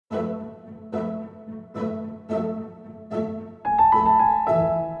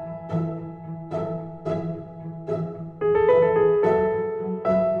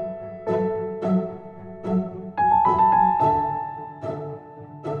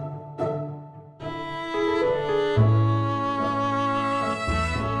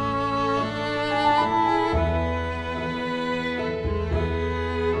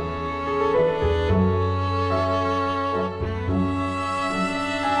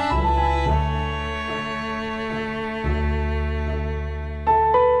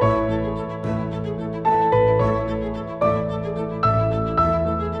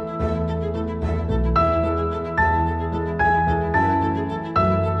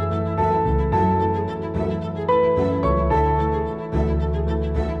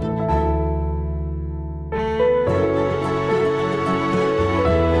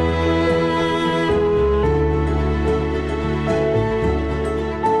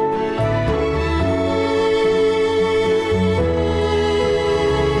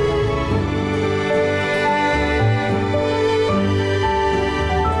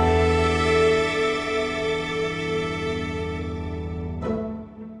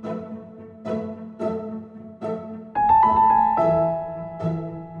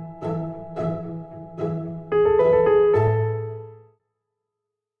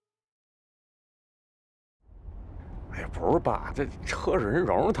爸，这车是人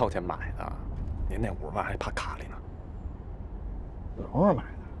蓉掏钱买的，您那50万还怕卡里呢。蓉儿买的，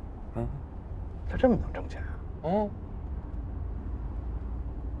嗯，他这么能挣钱啊？哦，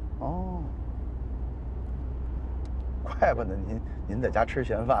哦，怪不得您在家吃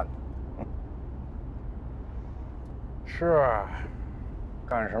闲饭呢。是，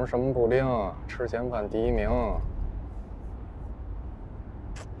干什么不灵，吃闲饭第1名。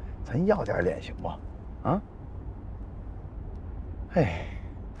咱要点脸行不？啊？哎。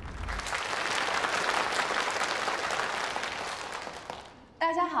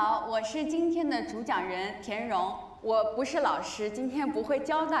 大家好，我是今天的主讲人田蓉。我不是老师，今天不会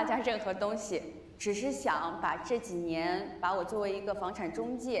教大家任何东西，只是想把这几年把我作为一个房产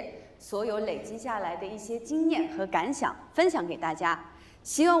中介所有累积下来的一些经验和感想分享给大家。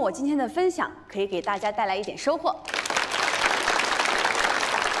希望我今天的分享可以给大家带来一点收获。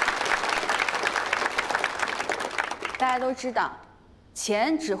大家都知道，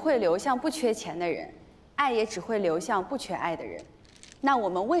钱只会流向不缺钱的人，爱也只会流向不缺爱的人。 那我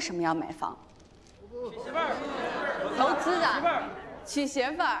们为什么要买房？娶媳妇儿，投资的，娶媳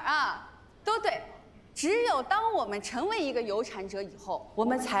妇儿啊，都对。只有当我们成为一个有产者以后，我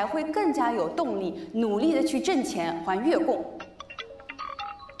们才会更加有动力，努力的去挣钱还月供。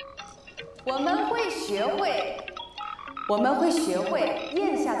我们会学会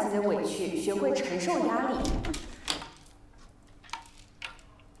咽下自己的委屈，学会承受压力。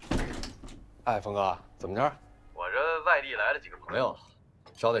哎，峰哥，怎么着？我这外地来了几个朋友。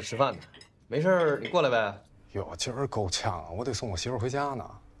 招待吃饭呢，没事儿你过来呗。哟，今儿够呛，我得送我媳妇回家呢。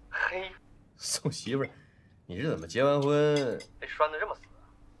嘿，送媳妇儿，你这怎么结完婚得拴得这么死啊？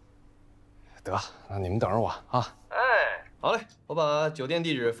得，那你们等着我啊。哎，好嘞，我把酒店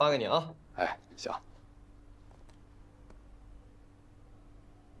地址发给你啊。哎，行。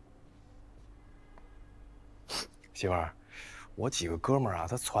媳妇儿，我几个哥们儿啊，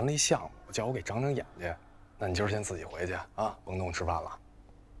他传了一项目，叫我给长长眼去。那你今儿先自己回去啊，甭动吃饭了。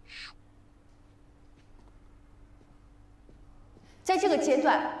 在这个阶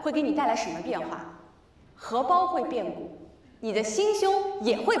段会给你带来什么变化？荷包会变鼓，你的心胸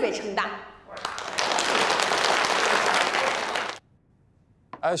也会被撑大。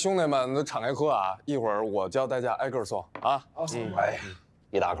哎，兄弟们，都敞开喝啊！一会儿我教大家挨个送啊。哎，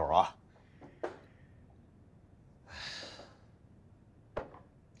一大口啊！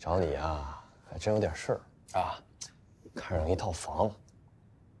找你啊，还真有点事儿啊。看上一套房，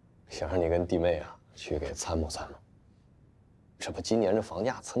想让你跟弟妹啊去给参谋参谋。 这不，今年这房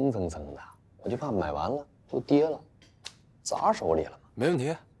价蹭蹭蹭的，我就怕买完了都跌了，砸手里了嘛。没问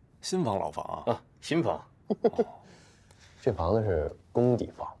题，新房老房啊，新房。这房子是公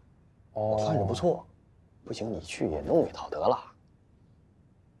底房，我看着不错，不行你去也弄一套得了。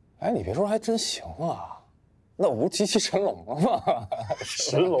哎，你别说，还真行啊，那不集齐神龙了吗？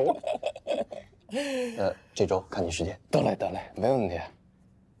神龙。这周看你时间。得嘞，没问题。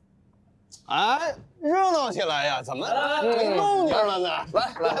 哎，热闹起来呀！怎么没动静了呢？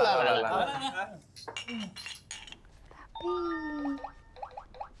来，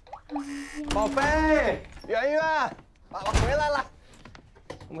宝贝，圆圆，爸爸回来了。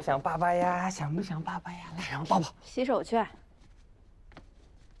想不想爸爸呀？想不想爸爸呀？来，让我抱抱。洗手去。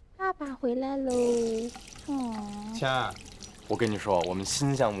爸爸回来喽。亲爱，我跟你说，我们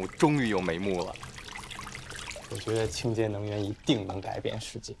新项目终于有眉目了。我觉得清洁能源一定能改变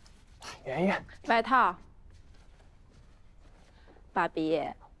世界。 圆圆，外套，爸比，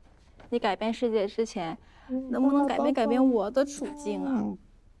你改变世界之前，能不能改变我的处境啊？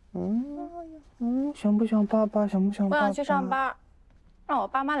想不想爸爸？想不想爸爸？我想去上班，让我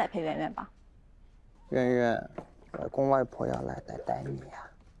爸妈来陪圆圆吧。圆圆，外公外婆要来带你呀。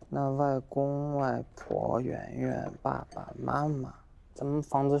那外公外婆、圆圆、爸爸妈妈，咱们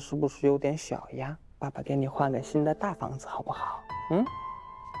房子是不是有点小呀？爸爸给你换个新的大房子，好不好？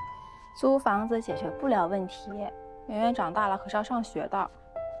租房子解决不了问题，圆圆长大了可是要上学的。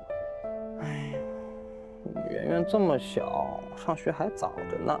哎，圆圆这么小，上学还早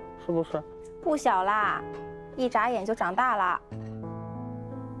着呢，是不是？不小啦，一眨眼就长大了。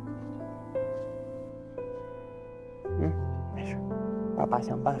没事，爸爸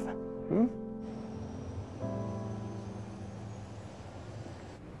想办法。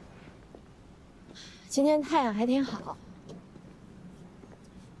今天太阳还挺好。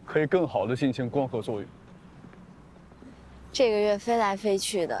 可以更好的进行光合作用。这个月飞来飞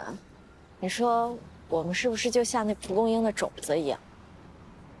去的，你说我们是不是就像那蒲公英的种子一样？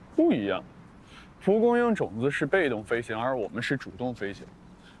不一样，蒲公英种子是被动飞行，而我们是主动飞行，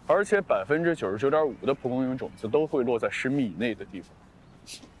而且99.5%的蒲公英种子都会落在10米以内的地方。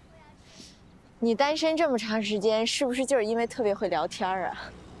你单身这么长时间，是不是就是因为特别会聊天啊？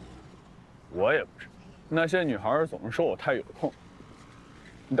我也不是，那些女孩总是说我太有空。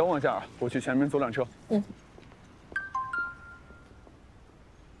你等我一下啊，我去前面租辆车。嗯。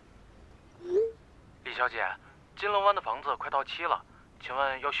李小姐，金龙湾的房子快到期了，请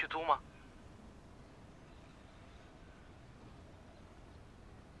问要续租吗？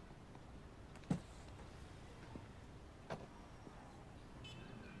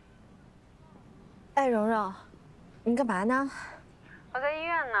哎，蓉蓉，你干嘛呢？我在医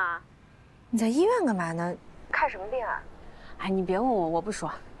院呢。你在医院干嘛呢？看什么病啊？哎，你别问我，我不说。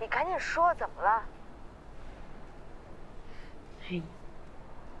你赶紧说，怎么了？哎，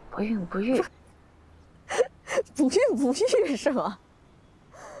不孕不育。不孕不育是吗？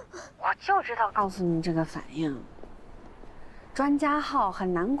我就知道告诉你这个反应。专家号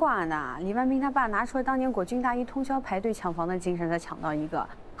很难挂的，李万兵他爸拿出了当年国军大衣通宵排队抢房的精神，才抢到一个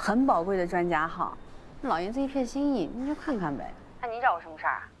很宝贵的专家号。老爷子一片心意，您就看看呗。那你找我什么事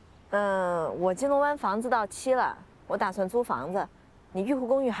儿啊？我金龙湾房子到期了，我打算租房子。你玉湖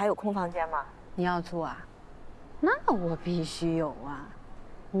公寓还有空房间吗？你要租啊？那我必须有啊！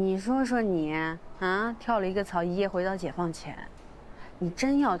你说说你啊，跳了一个槽，一夜回到解放前。你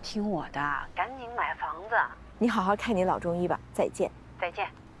真要听我的，赶紧买房子。你好好看你老中医吧，再见。再见。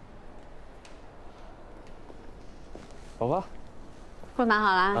走吧。货拿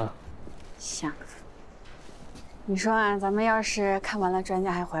好了。嗯。行。你说啊，咱们要是看完了专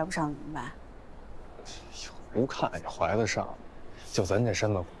家还怀不上怎么办？不看也怀得上，就咱这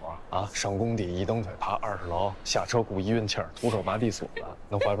身子骨啊，上工地一蹬腿爬20楼，下车故意运气儿，徒手拔地锁的，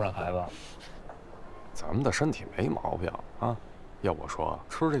能怀不上孩子？咱们的身体没毛病啊，要我说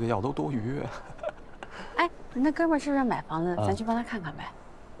吃这个药都多余。哎，那哥们儿是不是买房子？咱去帮他看看呗。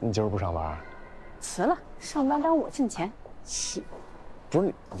你今儿不上班？辞了，上班当我挣钱。气。不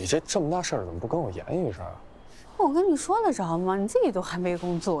是你这么大事儿，怎么不跟我言一声？我跟你说得着吗？你自己都还没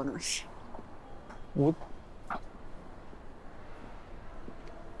工作呢，是。我。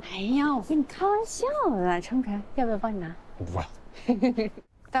哎呀，我跟你开玩笑的，成不成？要不要帮你拿？不了。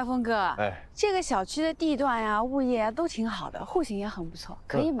大峰哥，哎，这个小区的地段呀、物业啊都挺好的，户型也很不错，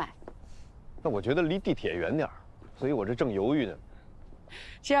可以买。那我觉得离地铁远点儿，所以我这正犹豫呢。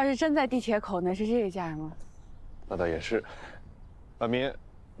这要是真在地铁口，那是这个价吗？那倒也是。万民，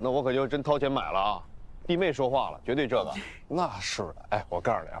那我可就真掏钱买了啊！弟妹说话了，绝对这个。那是的。哎，我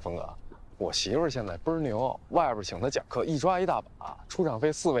告诉你啊，峰哥，我媳妇儿现在倍儿牛，外边请她讲课一抓一大把，出场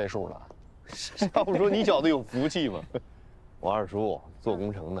费4位数呢。要不说你小子有福气嘛。我二叔做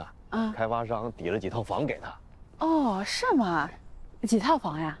工程的，开发商抵了几套房给他。哦，是吗？几套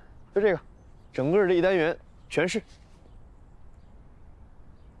房呀？就这个，整个这一单元全是。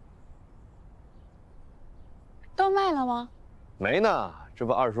都卖了吗？没呢，这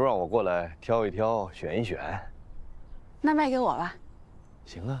不二叔让我过来挑一挑，选一选。那卖给我吧。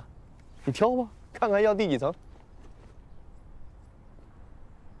行啊，你挑吧，看看要第几层。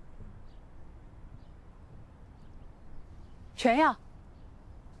全要。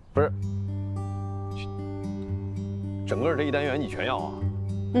不是，整个这一单元你全要啊？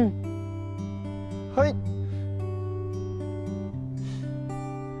嗯。嘿。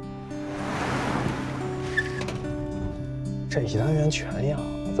这一单元全要，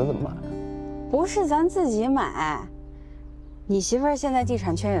咱怎么买？不是咱自己买。你媳妇儿现在地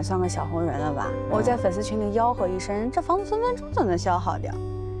产圈也算个小红人了吧？我在粉丝群里吆喝一声，这房子分分钟就能消耗掉。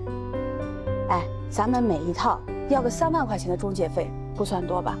哎，咱们每一套要个3万块钱的中介费，不算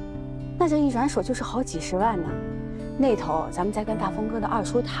多吧？那这一转手就是好几十万呢。那头咱们再跟大峰哥的二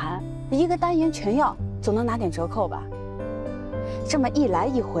叔谈，一个单元全要，总能拿点折扣吧？这么一来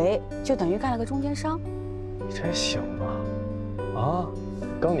一回，就等于干了个中间商。你这行吗？啊，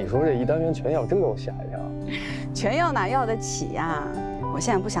刚你说这一单元全要，真给我吓一跳。全要哪要得起呀？我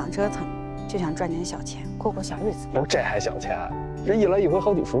现在不想折腾，就想赚点小钱，过过小日子。哦，这还小钱？这一来一回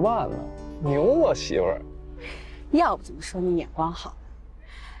好几十万呢，牛啊媳妇儿！要不怎么说你眼光好？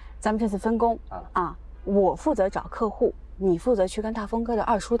咱们这次分工啊，我负责找客户，你负责去跟大峰哥的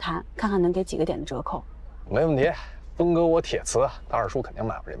二叔谈，看看能给几个点的折扣。没问题，峰哥我铁磁，他二叔肯定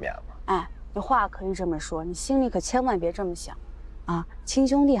卖不这面子。哎，你话可以这么说，你心里可千万别这么想，啊，亲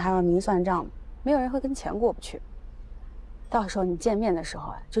兄弟还要明算账，没有人会跟钱过不去。到时候你见面的时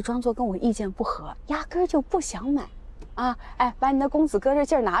候啊，就装作跟我意见不合，压根儿就不想买，啊，哎，把你的公子哥这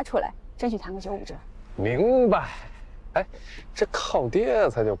劲儿拿出来，争取谈个95折。明白。哎，这靠爹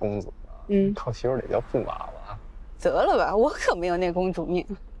才叫公子呢，靠媳妇得叫驸马吧？得了吧，我可没有那公主命。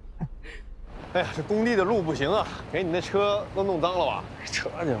哎呀，这工地的路不行啊，给你那车都弄脏了吧？车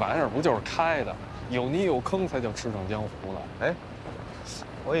这玩意儿不就是开的，有泥有坑才叫驰骋江湖呢。哎，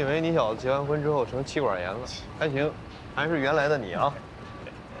我以为你小子结完婚之后成妻管严了，还行，还是原来的你啊。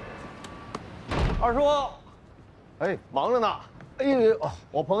二叔，哎，忙着呢。哎呦，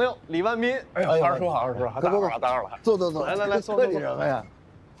我朋友李万斌。哎呦，二叔好，二叔好，当然了，当然了。坐，来，客气什么呀？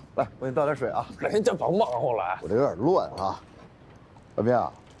来，我给你倒点水啊。人家甭忙活来，我这有点乱啊。万斌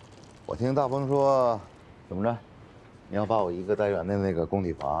啊，我听大风说，怎么着？你要把我一个单元的那个工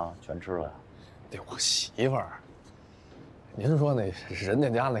体房全吃了呀？对我媳妇儿，您说那人家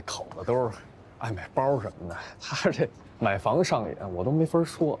家那口子都是爱买包什么的，他这买房上瘾，我都没法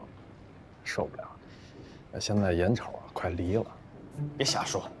说，受不了。现在眼瞅啊，快离了。别瞎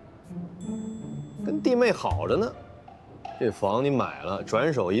说，跟弟妹好着呢。这房你买了，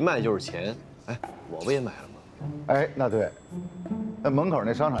转手一卖就是钱。哎，我不也买了吗？哎，那对。那门口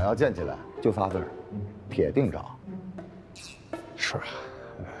那商场要建起来，就仨字儿，铁定涨。是啊，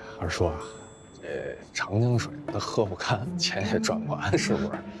二叔啊，这长江水它喝不干，钱也赚不完，是不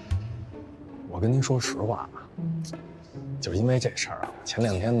是？我跟您说实话啊，就是因为这事儿啊，前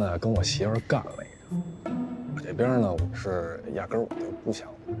2天呢跟我媳妇儿干了一个。我这边呢，我是压根儿我就不想。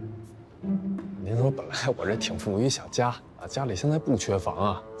您说本来我这挺富裕一小家啊，家里现在不缺房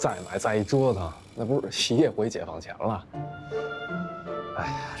啊，再买再一折腾，那不是一夜回解放前了？哎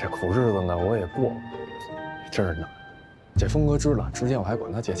呀，这苦日子呢我也过，真是难。这峰哥知道，之前我还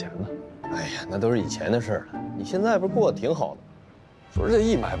管他借钱呢。哎呀，那都是以前的事了。你现在不是过得挺好的？说这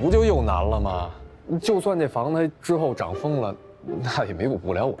一买不就又难了吗？就算这房子之后涨疯了，那也弥补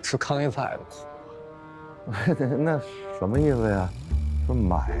不了我吃糠咽菜的苦。那什么意思呀？说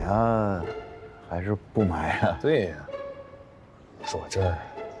买啊，还是不买啊？对呀，说真是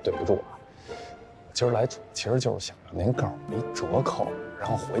对不住啊。今儿来其实就是想让您告诉我一折扣，然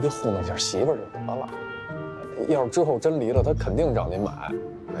后回去糊弄一下媳妇儿就得了。要是之后真离了，他肯定找您买。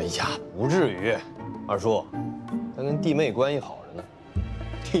哎呀，不至于，二叔，他跟弟妹关系好着呢。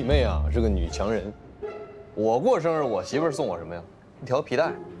弟妹啊是个女强人，我过生日，我媳妇儿送我什么呀？一条皮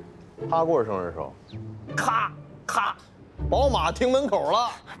带。她过生日的时候，咔咔，宝马停门口了。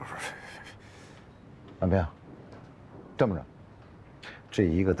万斌，这么着，这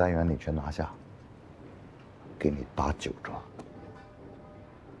一个单元你全拿下，给你打9折。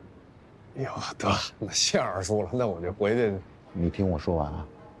哟，得，那谢二叔了，那我就回去。你听我说完啊，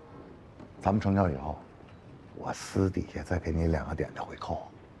咱们成交以后，我私底下再给你2个点的回扣。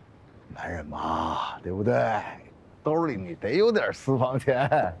男人嘛，对不对？兜里你得有点私房钱。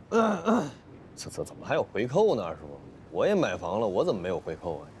这怎么还有回扣呢，二叔？我也买房了，我怎么没有回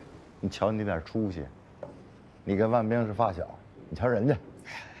扣啊？你瞧你那点出息，你跟万兵是发小，你瞧人家，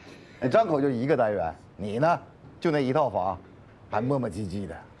那张口就一个单元，你呢就那一套房，还磨磨唧唧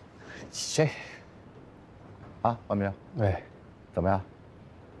的。这，啊，万兵，哎，怎么样？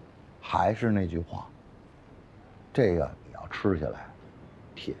还是那句话，这个你要吃下来，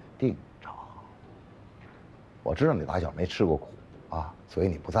铁定涨。我知道你打小没吃过苦啊，所以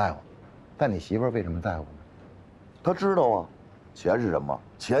你不在乎。但你媳妇儿为什么在乎呢？她知道啊，钱是什么？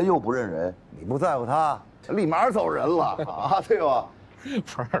钱又不认人，你不在乎她，立马走人了啊，对吧？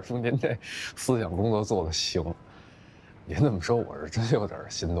不是二叔，您这思想工作做得行。您这么说，我是真有点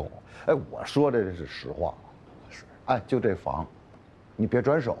心动。哎，我说这是实话。是。哎，就这房，你别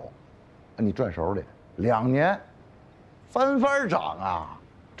转手，你转手里2年，翻番涨啊！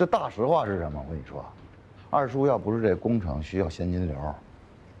这大实话是什么？我跟你说，二叔要不是这工程需要现金流，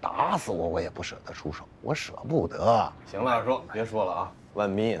打死我也不舍得出手，我舍不得。行了，二叔，别说了啊，万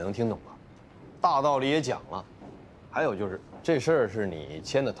民也能听懂了，大道理也讲了。还有就是这事儿是你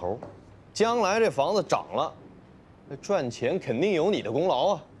牵的头，将来这房子涨了，那赚钱肯定有你的功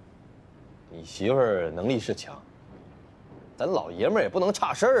劳啊。你媳妇儿能力是强，咱老爷们儿也不能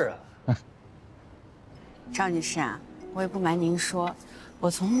差事儿啊。赵女士啊，我也不瞒您说，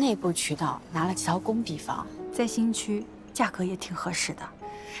我从内部渠道拿了几套工笔房，在新区，价格也挺合适的。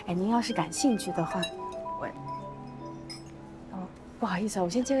哎，您要是感兴趣的话，不好意思啊，我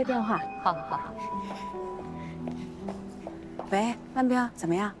先接个电话。好。喂，万兵，怎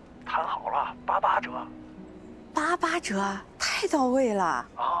么样？谈好了，88折。88折，太到位了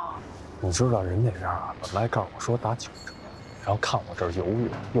啊！你知道人那边啊，本来告诉我说打9折，然后看我这儿犹豫，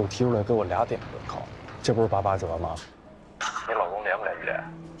又提出来给我2点折扣，这不是88折吗？你老公廉不廉洁？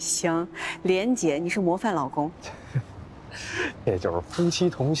行，廉洁，你是模范老公。这就是夫妻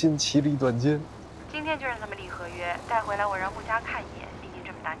同心，其利断金。今天就让他们立合约，带回来我让穆家看一眼，毕竟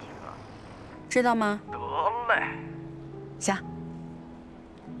这么大金额，知道吗？得嘞。行。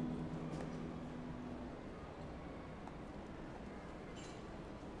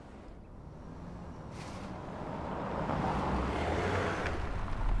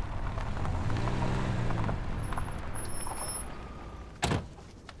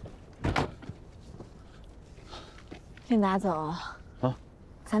韵达总，啊，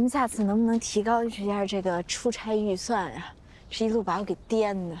咱们下次能不能提高一下这个出差预算啊？这一路把我给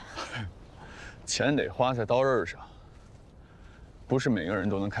颠的。钱得花在刀刃上，不是每个人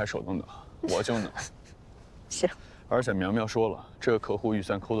都能开手动挡，我就能。是。而且苗苗说了，这个客户预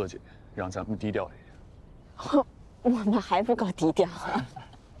算抠得紧，让咱们低调一点。我们还不够低调啊！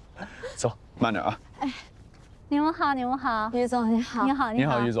走，慢点啊！哎，你们好，你们好，于总你好，你好，你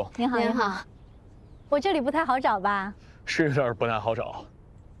好，于总，你好，你好。我这里不太好找吧？是有点不太好找。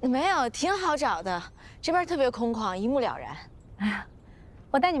没有，挺好找的，这边特别空旷，一目了然。哎呀，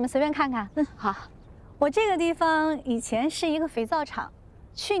我带你们随便看看。嗯，好。我这个地方以前是一个肥皂厂，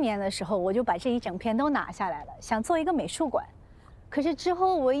去年的时候我就把这一整片都拿下来了，想做一个美术馆。可是之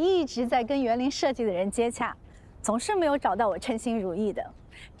后我一直在跟园林设计的人接洽，总是没有找到我称心如意的。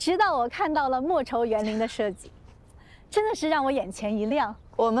直到我看到了莫愁园林的设计，真的是让我眼前一亮。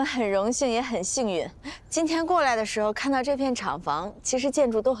我们很荣幸，也很幸运，今天过来的时候看到这片厂房，其实建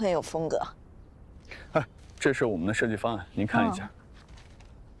筑都很有风格。哎，这是我们的设计方案，您看一下。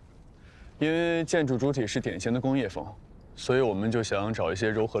因为建筑主体是典型的工业风，所以我们就想找一些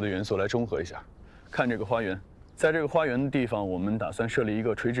柔和的元素来中和一下。看这个花园，在这个花园的地方，我们打算设立一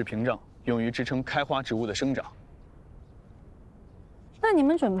个垂直屏障，用于支撑开花植物的生长。那你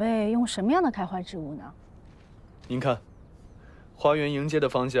们准备用什么样的开花植物呢？您看，花园迎接的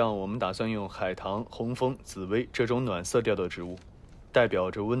方向，我们打算用海棠、红枫、紫薇这种暖色调的植物，代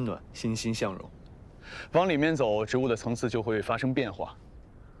表着温暖、欣欣向荣。往里面走，植物的层次就会发生变化。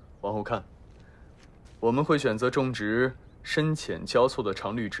往后看，我们会选择种植深浅交错的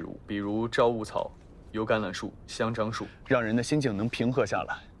常绿植物，比如朝雾草、油橄榄树、香樟树，让人的心境能平和下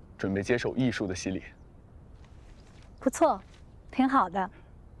来，准备接受艺术的洗礼。不错，挺好的。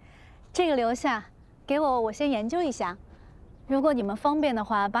这个留下，给我，我先研究一下。如果你们方便的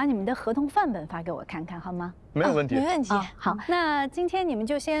话，把你们的合同范本发给我看看，好吗？没有问题，没问题。好，那今天你们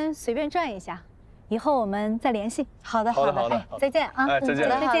就先随便转一下。以后我们再联系。好的，好的，哎，再见啊！哎，再见，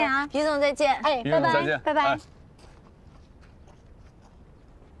再见啊！于总再见。哎，拜拜，拜拜。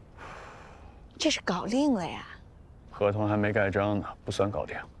这是搞定了呀？合同还没盖章呢，不算搞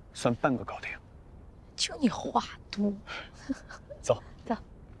定，算半个搞定。就你话多。走。走。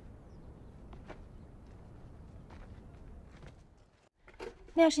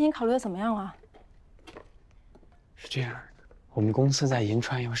那件事情考虑的怎么样了？是这样。我们公司在银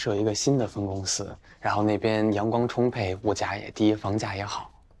川要设一个新的分公司，然后那边阳光充沛，物价也低，房价也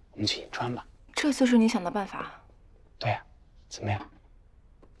好，我们去银川吧。这就是你想的办法？对呀，怎么样？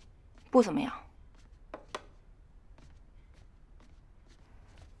不怎么样。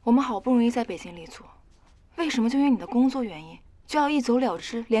我们好不容易在北京立足，为什么就因为你的工作原因就要一走了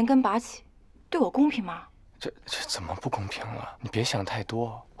之，连根拔起？对我公平吗？这怎么不公平了？你别想太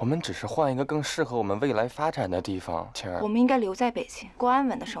多，我们只是换一个更适合我们未来发展的地方。晴儿，我们应该留在北京，过安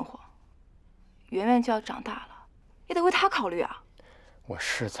稳的生活。圆圆就要长大了，也得为她考虑啊。我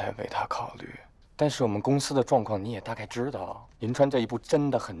是在为她考虑，但是我们公司的状况你也大概知道，银川这一步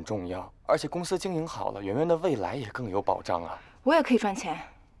真的很重要，而且公司经营好了，圆圆的未来也更有保障啊。我也可以赚钱，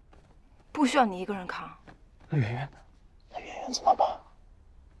不需要你一个人扛。那圆圆呢？那圆圆怎么办？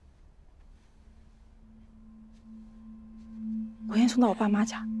我先送到我爸妈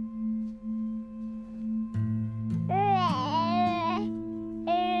家。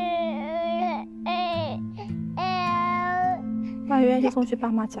把圆圆先送去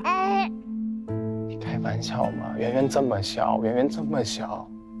爸妈家。你开玩笑吗？圆圆这么小，圆圆这么小。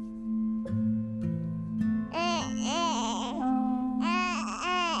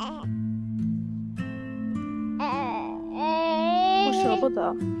我舍不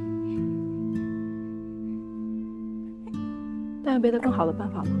得。但有别的更好的办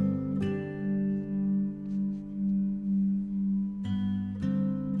法吗？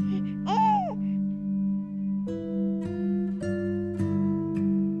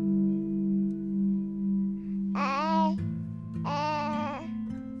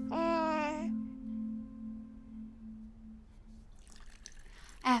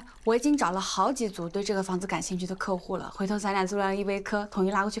哎，我已经找了好几组对这个房子感兴趣的客户了，回头咱俩做量一微科，统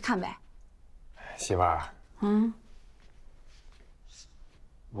一拉过去看呗。媳妇儿，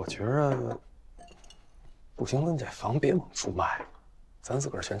我觉着不行，咱这房别往出卖了，咱自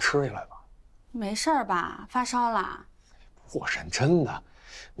个儿先吃下来吧。没事儿吧？发烧了？我认真的，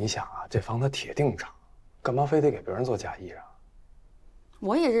你想啊，这房子铁定涨，干嘛非得给别人做嫁衣啊？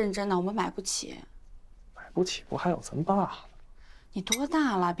我也认真的，我们买不起。买不起不还有咱爸呢？你多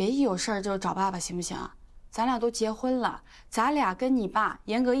大了？别一有事儿就找爸爸行不行？咱俩都结婚了，咱俩跟你爸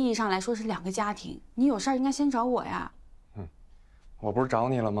严格意义上来说是两个家庭。你有事儿应该先找我呀。我不是找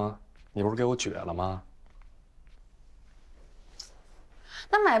你了吗？你不是给我撅了吗？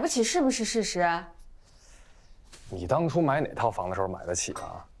那买不起是不是事实？你当初买哪套房的时候买得起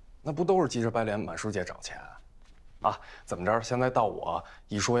啊？那不都是急着白脸满世界找钱啊？怎么着？现在到我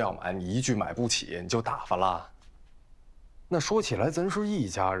一说要买，你一句买不起，你就打发了？那说起来，咱是一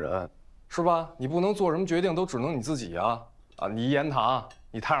家人，是吧？你不能做什么决定都只能你自己啊！啊，你一言堂，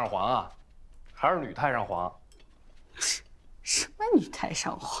你太上皇啊，还是女太上皇？什么女太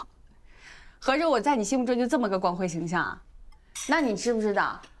上皇？合着我在你心目中就这么个光辉形象啊？那你知不知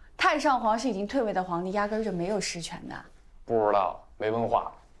道，太上皇是已经退位的皇帝，压根儿就没有实权的。不知道，没文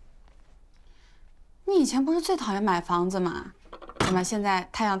化。你以前不是最讨厌买房子吗？怎么现在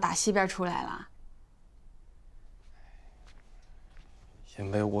太阳打西边出来了？因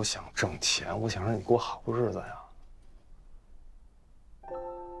为我想挣钱，我想让你过好日子呀。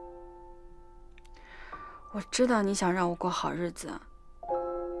我知道你想让我过好日子，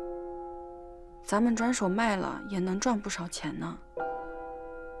咱们转手卖了也能赚不少钱呢。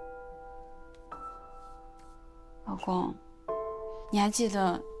老公，你还记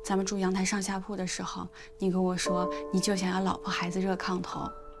得咱们住阳台上下铺的时候，你跟我说你就想要老婆孩子热炕头，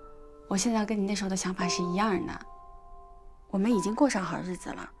我现在跟你那时候的想法是一样的。我们已经过上好日子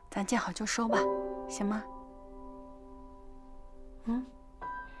了，咱见好就收吧，行吗？嗯，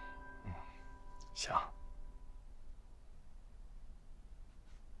行。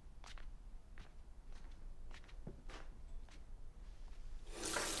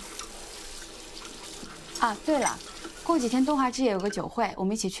啊，对了，过几天东华之夜有个酒会，我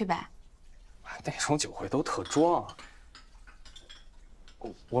们一起去呗。那种酒会都特装。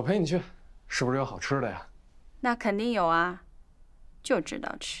我陪你去，是不是有好吃的呀？那肯定有啊，就知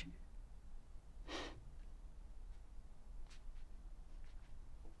道吃。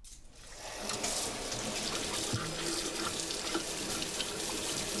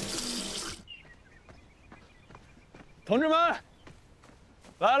同志们，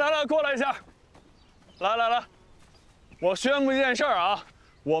来，过来一下。来，我宣布一件事儿啊，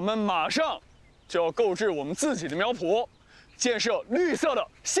我们马上就要购置我们自己的苗圃，建设绿色的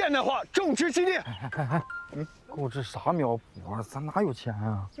现代化种植基地。购置啥苗圃啊？咱哪有钱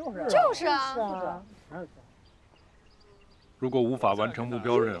啊？就是啊。如果无法完成目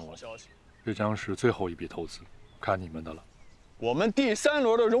标任务，这将是最后一笔投资，看你们的了。我们第3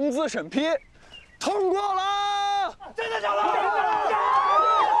轮的融资审批通过了！真的假的？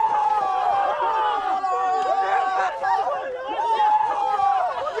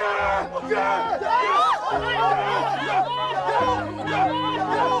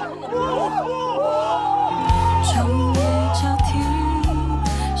昼夜交替，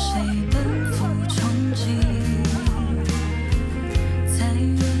谁奔赴憧憬？再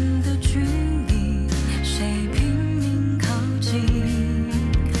远的距离，谁拼命靠近？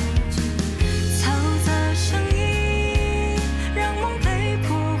嘈杂声音让梦被迫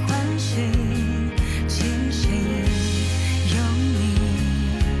唤醒，清醒有你，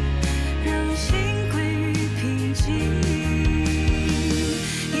让心归于平静。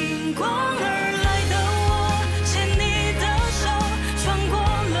迎光而来的我，牵你的手，穿过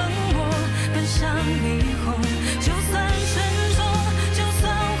冷漠，奔向霓虹。就算沉重，就算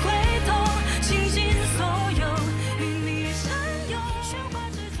回头，倾尽所有，与你相拥，喧哗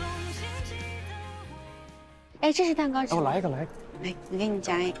之中牵起的我。哎，这是蛋糕吃吗？来一个。哎，我给你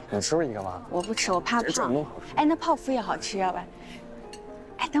夹一个。你吃一个吗？我不吃，我怕胖。哎，那泡芙也好吃，要不然。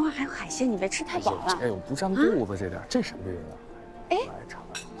哎，等会儿还有海鲜，你别吃太饱了。哎呦，不占肚子这点，这什么绿的？哎，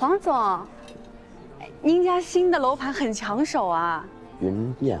黄总，哎您家新的楼盘很抢手啊。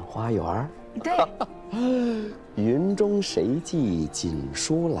云燕花园。对。云中谁寄锦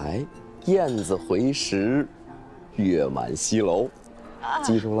书来？燕子回时，月满西楼。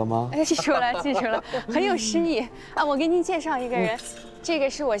记住了吗？记住了，很有诗意啊！我给您介绍一个人，这个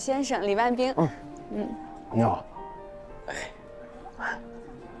是我先生李万兵。你好。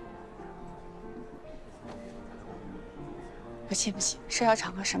不行，社交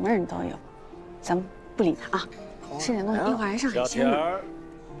场合什么人都有，咱们不理他啊。吃点东西，一会儿还上海鲜呢。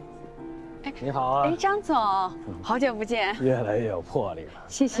哎，你好啊！哎，张总，好久不见，越来越有魄力了。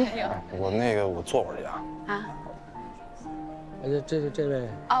谢谢。我坐会儿去啊。啊。这位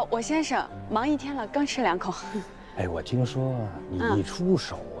哦，我先生忙一天了，刚吃2口。哎，我听说你一出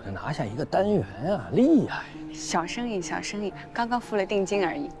手就拿下一个单元啊，厉害！小生意，刚刚付了定金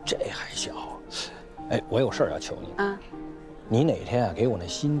而已。这还小。哎，我有事儿要求你啊。你哪天啊给我那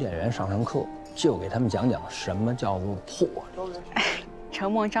新店员上课，就给他们讲讲什么叫做魄力。哎，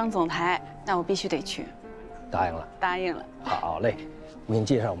承蒙张总裁，那我必须得去。答应了。答应了。好嘞，我给你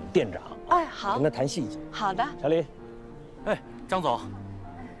介绍我们店长。哎，好。跟他谈细节。好的。小李。哎，张总。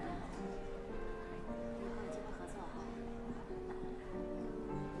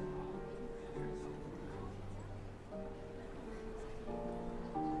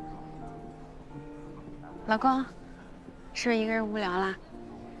老公，是不是一个人无聊啦？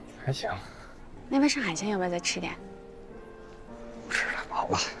还行。那边上海鲜要不要再吃点？不吃了，饱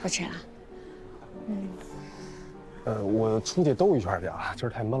了。不吃了。我出去兜一圈去啊，今儿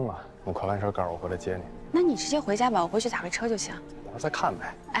太闷了。你快完事告诉我回来接你。那你直接回家吧，我回去打个车就行。等会儿再看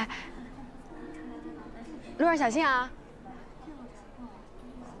呗。哎，路上小心啊！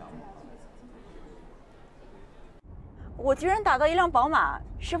我居然打到一辆宝马，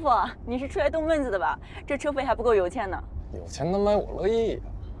师傅，你是出来逗闷子的吧？这车费还不够油钱呢。有钱能买我乐意呀。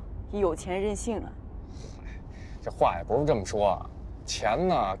有钱任性啊！这话也不是这么说啊，钱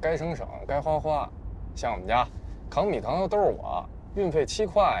呢该省省，该花花。像我们家扛米扛油都是我，运费7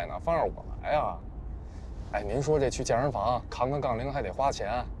块呢，放着我来呀。哎，您说这去健身房扛个杠铃还得花钱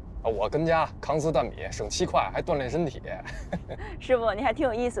啊，我跟家扛4担米省7块，还锻炼身体。师傅，你还挺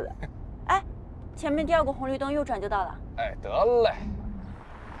有意思的。哎，前面第2个红绿灯右转就到了。哎，得嘞。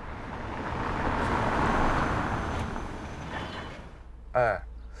哎，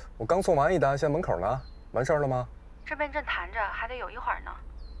我刚送完一单，现在门口呢，完事儿了吗？这边正谈着，还得有一会儿呢。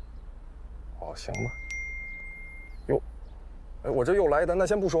哦，行吧。哟，哎，我这又来一单，那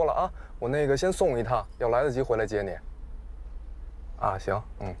先不说了啊，我那个先送一趟，要来得及回来接你。啊，行，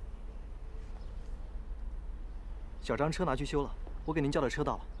小张车拿去修了，我给您叫的车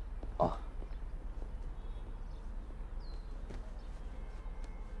到了。啊。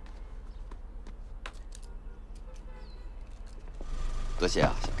多谢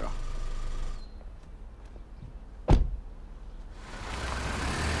啊，小张。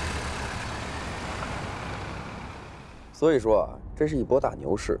所以说啊，这是一波大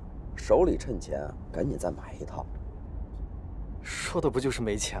牛市，手里趁钱，赶紧再买一套。说的不就是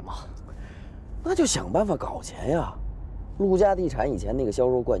没钱吗？那就想办法搞钱呀。陆家地产以前那个销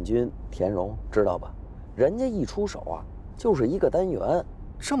售冠军田荣知道吧？人家一出手啊，就是1个单元，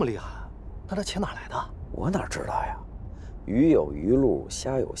这么厉害，那他钱哪来的？我哪知道呀？鱼有鱼路，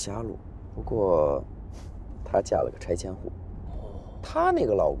虾有虾路。不过，她嫁了个拆迁户。她那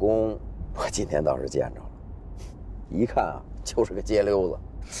个老公，我今天倒是见着了，一看啊，就是个街溜子。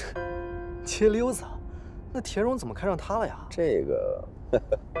街溜子？那田荣怎么看上他了呀？这个，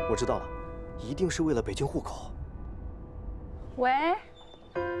我知道了，一定是为了北京户口。喂，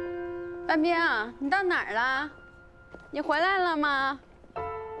万兵，你到哪儿了？你回来了吗？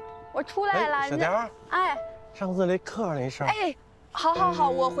我出来了。小田，哎，上次那课那事儿。哎，好，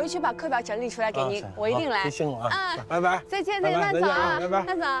我回去把课表整理出来给你，我一定来。提醒我啊。嗯，拜拜。再见，慢走啊，拜拜。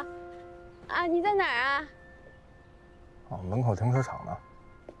慢走。啊，你在哪儿啊？哦，门口停车场呢。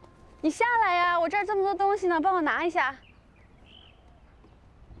你下来呀，我这儿这么多东西呢，帮我拿一下。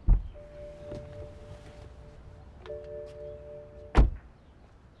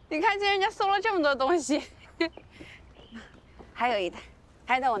你看，见人家送了这么多东西，还有一袋，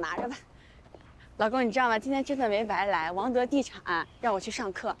还得我拿着吧。老公，你知道吗？今天真的没白来，王德地产让我去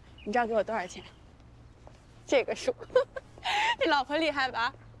上课，你知道给我多少钱？这个数，你老婆厉害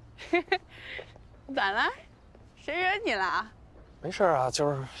吧？咋了？谁惹你了？没事啊，就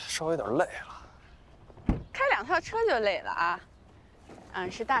是稍微有点累了。开2趟车就累了啊？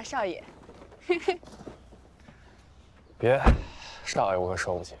是大少爷。别，少爷我可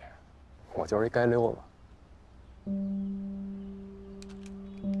受不起，我就是一街溜子。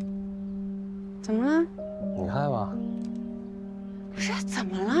怎么了？你开吧。不是，怎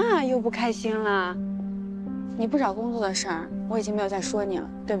么了？又不开心了？你不找工作的事儿，我已经没有再说你了，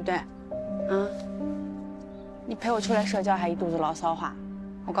对不对？啊？你陪我出来社交还一肚子牢骚话，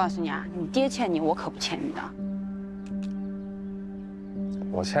我告诉你啊，你爹欠你，我可不欠你的。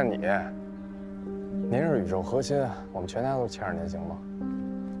我欠你。您是宇宙核心，我们全家都欠着您，行吗？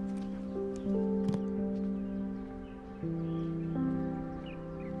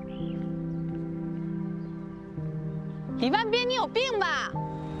李万斌，你有病吧？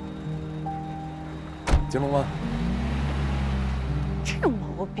金龙吗？这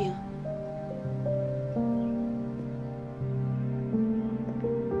毛病。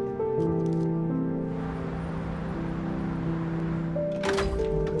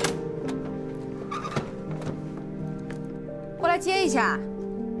过来接一下。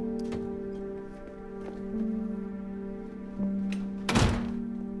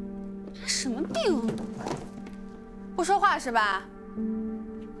什么病？不说话是吧？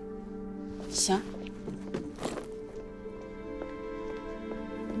行。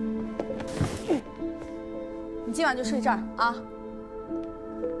你今晚就睡这儿啊。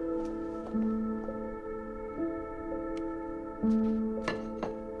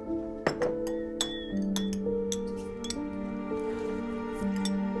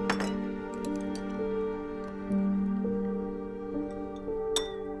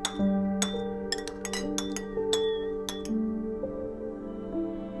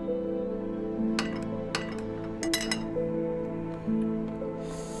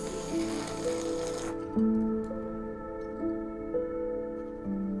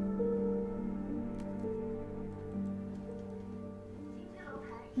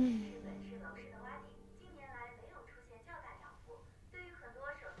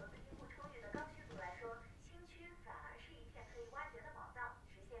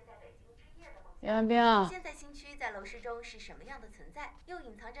李万兵，现在新区在楼市中是什么样的存在？又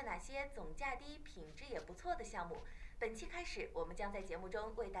隐藏着哪些总价低、品质也不错的项目？本期开始，我们将在节目中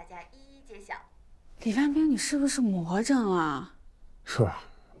为大家一一揭晓。李万兵，你是不是魔怔了？是，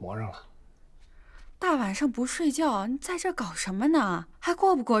魔怔了。大晚上不睡觉，你在这搞什么呢？还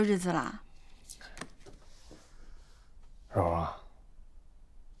过不过日子了？柔啊，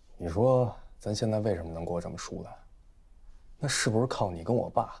你说咱现在为什么能过这么舒坦？那是不是靠你跟我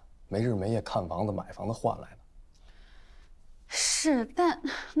爸没日没夜看房子、买房子换来的？是，但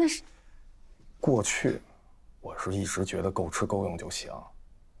那是过去，我是一直觉得够吃够用就行。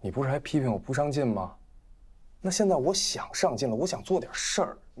你不是还批评我不上进吗？那现在我想上进了，我想做点事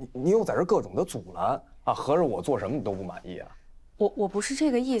儿，你又在这各种的阻拦啊，合着我做什么你都不满意啊？我不是这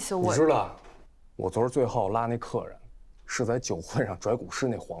个意思，我你知道，我昨儿最后拉那客人，是在酒会上拽股市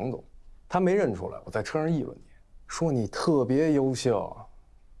那黄总，他没认出来，我在车上议论你，说你特别优秀，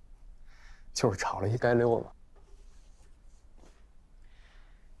就是炒了一街溜子。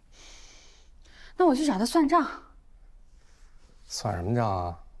那我去找他算账。算什么账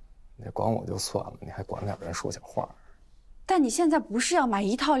啊？你管我就算了，你还管点人说小话。但你现在不是要买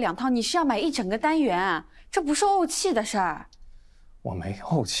1套2套，你是要买一整个单元，这不是怄气的事儿。我没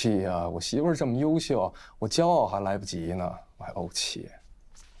怄气呀，我媳妇儿这么优秀，我骄傲还来不及呢，我还怄气。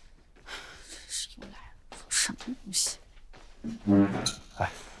真是又来了，说什么东西？哎，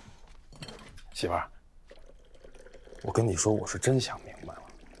媳妇儿，我跟你说，我是真想明白了，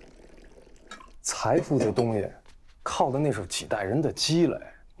财富这东西，靠的那是几代人的积累，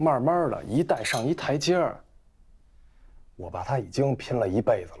慢慢的一代上一台阶儿。我爸他已经拼了一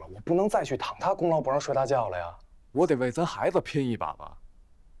辈子了，我不能再去躺他功劳簿上睡大觉了呀！我得为咱孩子拼一把吧。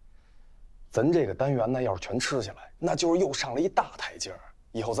咱这个单元呢，要是全吃下来，那就是又上了一大台阶儿。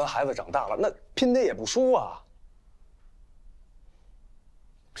以后咱孩子长大了，那拼的也不输啊。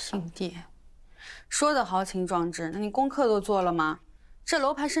兄弟，说的豪情壮志，那你功课都做了吗？这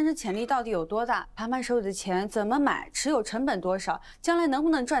楼盘升值潜力到底有多大？盘盘手里的钱怎么买？持有成本多少？将来能不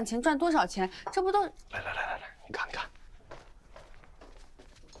能赚钱？赚多少钱？这不都……来，你看，你看。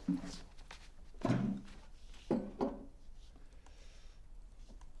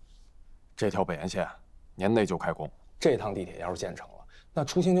这条北延线年内就开工，这趟地铁要是建成了，那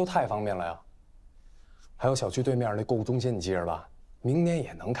出行就太方便了呀。还有小区对面那购物中心，你记着吧，明年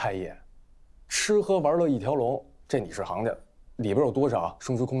也能开业，吃喝玩乐一条龙。这你是行家，里边有多少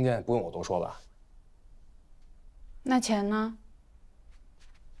升值空间，不用我多说吧？那钱呢？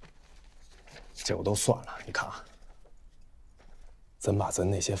这我都算了，你看啊，咱把咱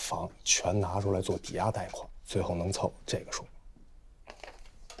那些房全拿出来做抵押贷款，最后能凑这个数。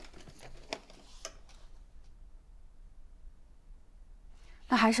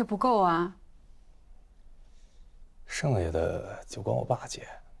那还是不够啊。剩下的就管我爸借。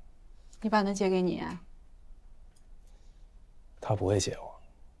你爸能借给你？他不会借我，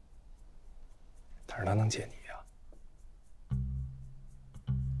但是他能借你呀。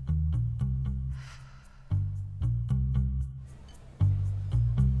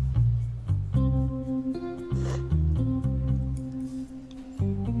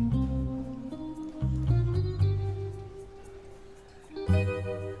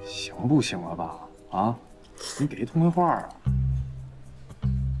行不行了吧？啊，你给一通电话啊！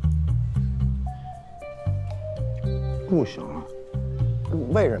不行啊！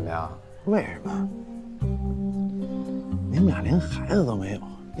为什么呀？为什么？你们俩连孩子都没有，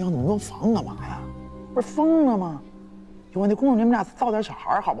要那么多房干嘛呀？不是疯了吗？有我那功夫，你们俩造点小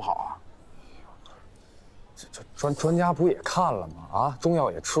孩好不好啊？这专家不也看了吗？啊，中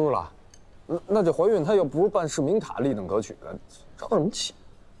药也吃了，那这怀孕她又不是办市民卡立等可取的，着什么急？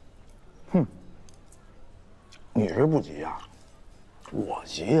哼，你是不急呀，我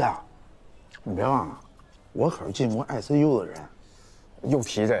急呀！你别忘了，我可是进过 ICU 的人。又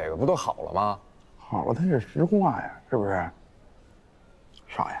提这个，不都好了吗？好了，它是实话呀，是不是？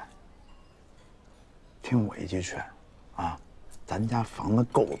少爷，听我一句劝，啊，咱家房子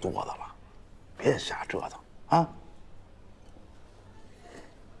够多的了，别瞎折腾啊！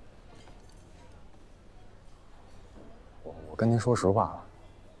我跟您说实话了，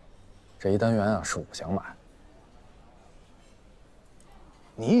这一单元啊是我想买。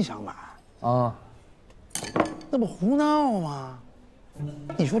你想买啊？那不胡闹吗？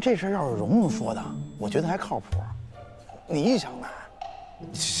你说这事儿要是蓉蓉说的，我觉得还靠谱。你想买，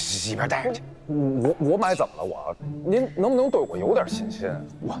一边待着去。我买怎么了？我，您能不能对我有点信心？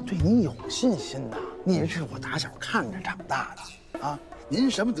我对你有信心呐！你是我打小看着长大的啊！您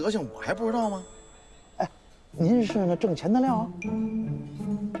什么德行我还不知道吗？哎，您是那挣钱的料。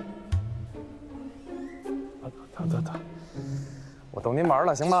得，我逗您玩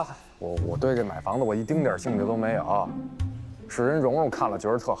了，行吧？我对这买房子我一丁点兴趣都没有，是人蓉蓉看了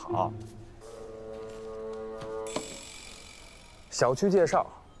觉得特好。小区介绍、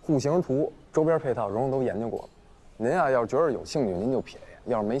户型图、周边配套，蓉蓉都研究过了。您啊，要是觉得有兴趣，您就撇下；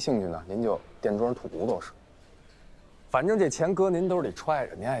要是没兴趣呢，您就垫砖吐骨头使。反正这钱搁您兜里揣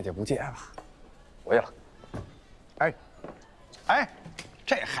着，您爱借不借吧。回了。哎，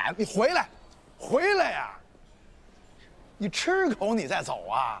这孩子，你回来呀！你吃口你再走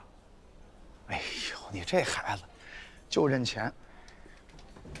啊！哎呦，你这孩子，就认钱。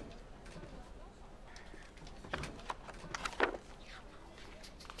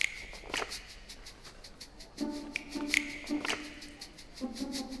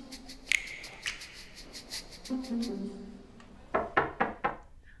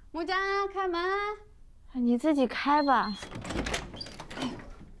木佳，开门。你自己开吧。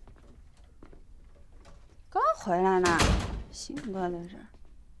刚回来呢，兴哥在这儿。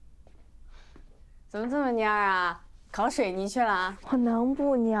怎么这么蔫儿啊？烤水泥去了啊？我能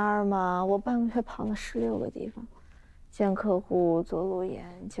不蔫儿吗？我半个月跑了16个地方，见客户做路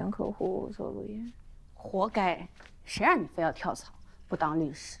演，见客户做路演。活该！谁让你非要跳槽不当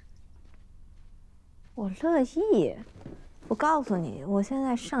律师？我乐意。我告诉你，我现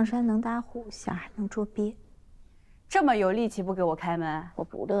在上山能打虎，下海能捉鳖。这么有力气不给我开门？我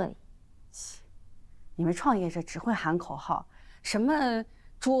不乐意。你们创业者只会喊口号，什么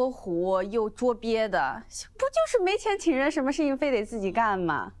捉虎又捉鳖的，不就是没钱请人，什么事情非得自己干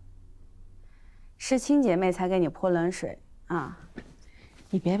吗？是亲姐妹才给你泼冷水啊！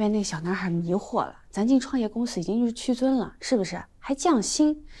你别被那小男孩迷惑了，咱进创业公司已经是屈尊了，是不是？还降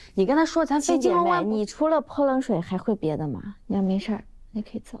薪？你跟他说咱非金龙湾，你除了泼冷水还会别的吗？你要没事儿，你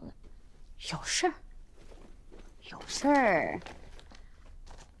可以走了。有事儿，有事儿。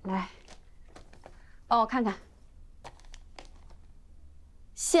来，帮我看看。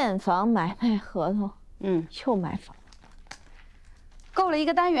现房买卖合同，又买房，够了一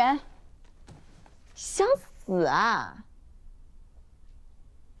个单元。想死啊！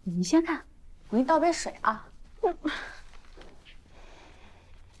你先看，我给你倒杯水啊。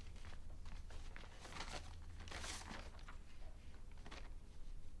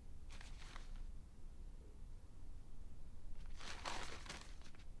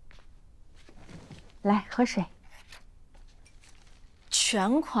来，喝水。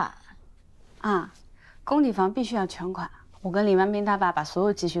全款啊，工地房必须要全款。我跟李万兵他爸把所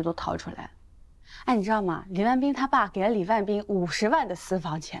有积蓄都掏出来了。哎，你知道吗？李万兵他爸给了李万兵50万的私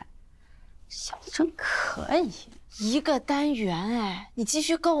房钱，小子真可以。一个单元哎，你积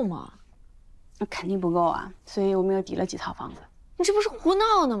蓄够吗？那肯定不够啊，所以我们又抵了几套房子。你这不是胡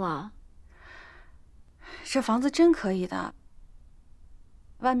闹呢吗？这房子真可以的。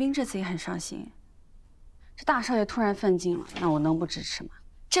万兵这次也很伤心。这大少爷突然奋进了，那我能不支持吗？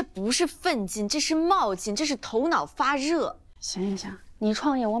这不是奋进，这是冒进，这是头脑发热。行，你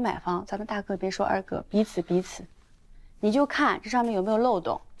创业我买房，咱们大哥别说二哥，彼此。你就看这上面有没有漏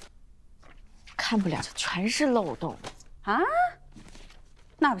洞。看不了，这全是漏洞啊！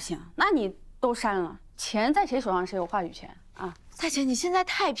那不行，那你都删了，钱在谁手上谁有话语权啊！大姐，你现在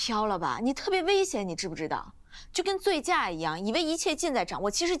太飘了吧？你特别危险，你知不知道？就跟醉驾一样，以为一切尽在掌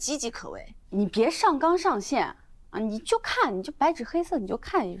握，其实岌岌可危。你别上纲上线啊！你就看，你就白纸黑字，你就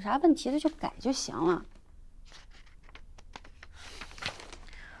看有啥问题的就改就行了。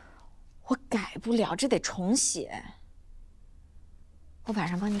我改不了，这得重写。我晚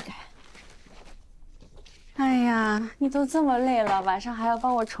上帮你改。哎呀，你都这么累了，晚上还要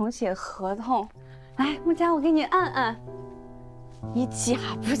帮我重写合同。来，木佳，我给你按按。你假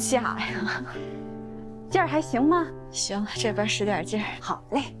不假呀？劲儿还行吗？行，这边使点劲儿。好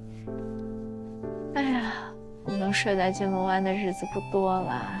嘞。哎呀，我能睡在金龙湾的日子不多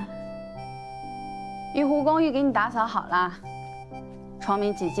了。玉湖公寓给你打扫好了，床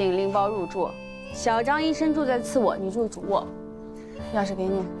明几净，拎包入住。小张医生住在次卧，你住主卧。钥匙给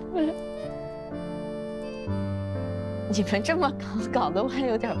你。你们这么搞得我还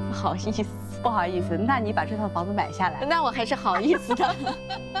有点不好意思。不好意思，那你把这套房子买下来，那我还是好意思的。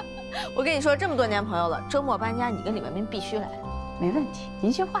我跟你说，这么多年朋友了，周末搬家你跟李文斌必须来，没问题，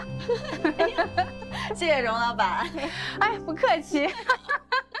一句话。谢谢荣老板。哎，不客气。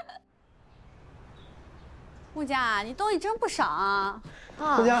木佳，你东西真不少啊。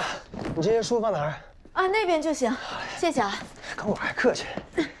木佳，你这些书放哪儿？啊，那边就行，谢谢啊。跟我还客气。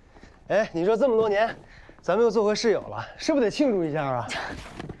哎，你说这么多年，咱们又做回室友了，是不是得庆祝一下啊？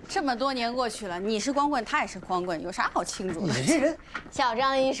这么多年过去了，你是光棍，他也是光棍，有啥好庆祝的？你这人，小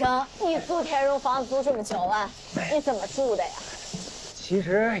张医生，你租田荣房租这么久了，你怎么住的呀？其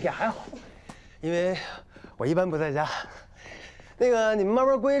实也还好，因为我一般不在家。那个你们慢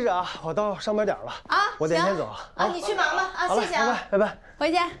慢归着啊，我到上班点了啊，我得先走啊，你去忙吧啊，好了，谢谢啊，拜拜，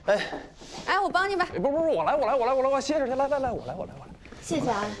回见。哎，我帮你吧。不，我来，我歇着去，来，我来。谢谢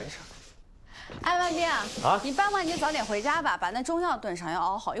啊。没事。哎，万兵啊，你傍晚你就早点回家吧，把那中药炖上，要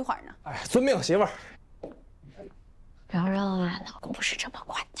熬好一会儿呢。哎，遵命，媳妇儿。蓉蓉啊，老公不是这么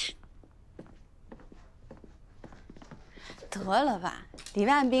管的。得了吧，李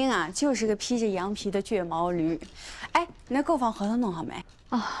万兵啊，就是个披着羊皮的倔毛驴。哎，你那购房合同弄好没？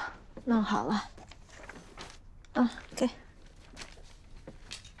哦，弄好了。给。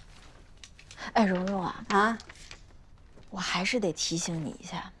哎，蓉蓉啊，我还是得提醒你一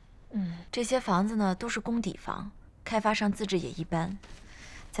下，这些房子呢都是公底房，开发商资质也一般，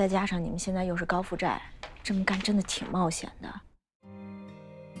再加上你们现在又是高负债，这么干真的挺冒险的。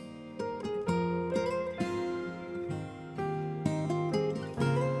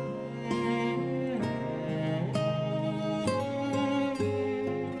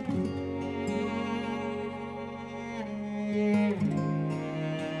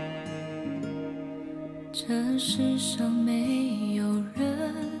这世上没有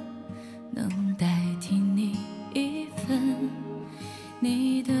人能代替你一份，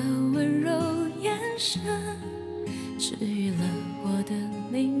你的温柔眼神治愈了我的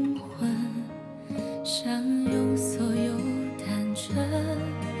灵魂，想用所有单纯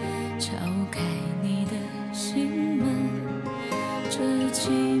敲开你的心门，这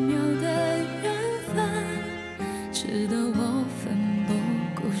奇妙的缘分值得我奋不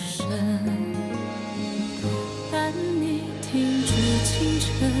顾身。伴你停止清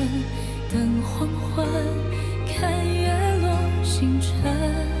晨，等黄昏，看月落星辰，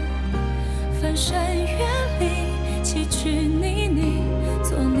翻山越岭，崎岖泥泞，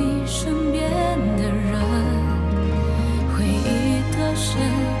做你身边的人。回忆多深，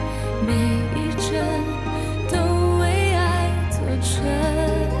每一帧都为爱作证，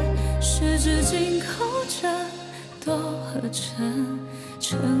十指紧扣着，多合成，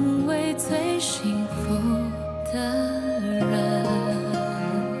成为最幸福的人。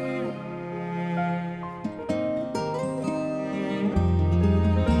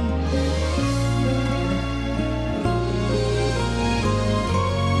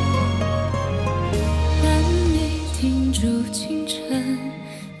伴你停驻清晨，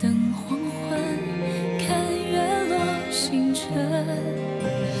等黄昏，看月落星辰，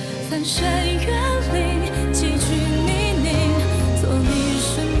翻山越岭，崎岖泥泞，做你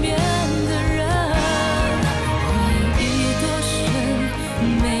身边的人。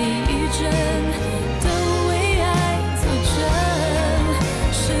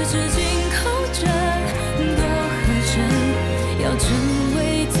成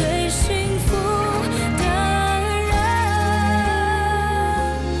为最幸福的人，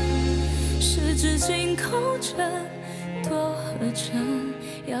十指紧扣着，多合成，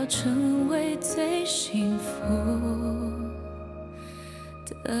要成为最幸福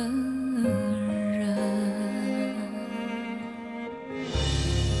的人。